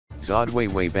Zodwa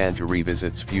Wabantu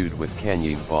revisits feud with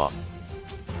Khanyi Mbau.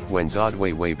 When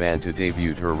Zodwa Wabantu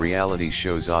debuted her reality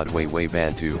show Zodwa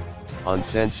Wabantu,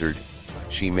 Uncensored,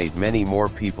 she made many more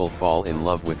people fall in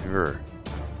love with her.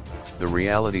 The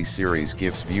reality series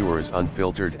gives viewers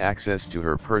unfiltered access to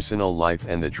her personal life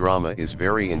and the drama is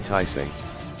very enticing.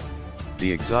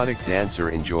 The exotic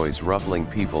dancer enjoys ruffling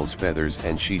people's feathers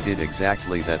and she did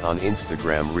exactly that on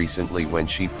Instagram recently when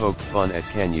she poked fun at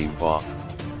Khanyi Mbau.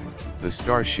 The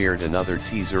star shared another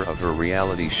teaser of her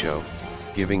reality show,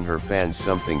 giving her fans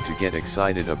something to get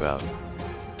excited about.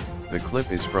 The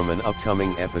clip is from an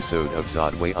upcoming episode of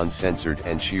Zodwa Uncensored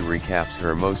and she recaps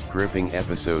her most gripping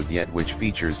episode yet, which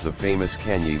features the famous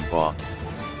Khanyi Mbau.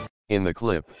 In the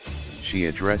clip, she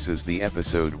addresses the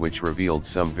episode which revealed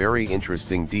some very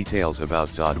interesting details about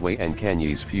Zodwa and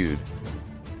Khanyi's feud.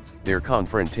 Their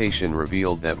confrontation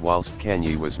revealed that whilst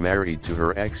Khanyi was married to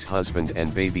her ex-husband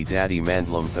and baby daddy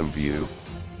Uncensored,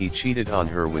 he cheated on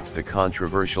her with the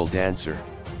controversial dancer.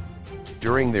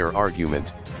 During their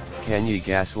argument, Khanyi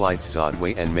gaslights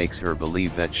Zodwa and makes her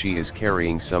believe that she is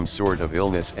carrying some sort of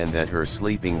illness and that her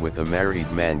sleeping with a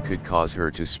married man could cause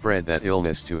her to spread that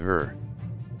illness to her.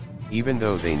 Even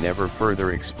though they never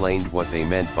further explained what they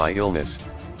meant by illness,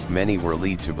 many were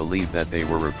led to believe that they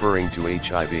were referring to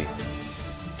HIV.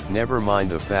 Never mind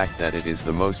the fact that it is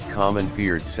the most common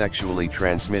feared sexually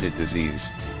transmitted disease,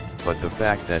 but the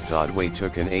fact that Zodwa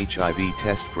took an HIV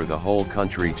test for the whole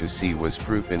country to see was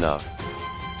proof enough.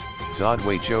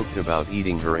 Zodwa joked about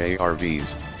eating her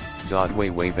ARVs. Zodwa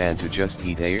Wabantu just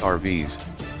eat ARVs,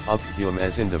 uphium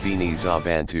as indabini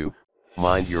Zabantu,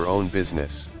 mind your own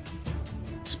business.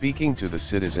 Speaking to the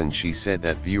Citizen, she said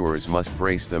that viewers must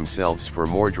brace themselves for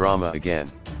more drama again.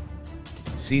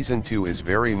 Season 2 is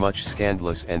very much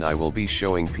scandalous and I will be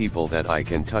showing people that I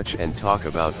can touch and talk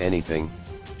about anything,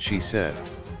 she said.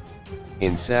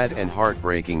 In sad and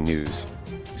heartbreaking news,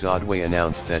 Zodwa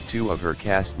announced that 2 of her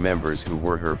cast members who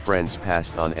were her friends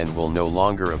passed on and will no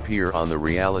longer appear on the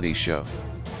reality show.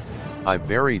 "I've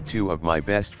buried 2 of my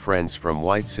best friends from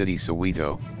White City,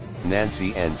 Soweto,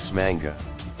 Nancy and Smanga.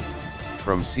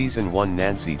 From season 1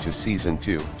 Nancy to season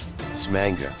 2,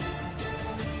 Smanga.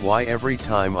 Why every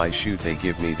time I shoot they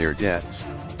give me their deaths,"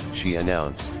 she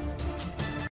announced.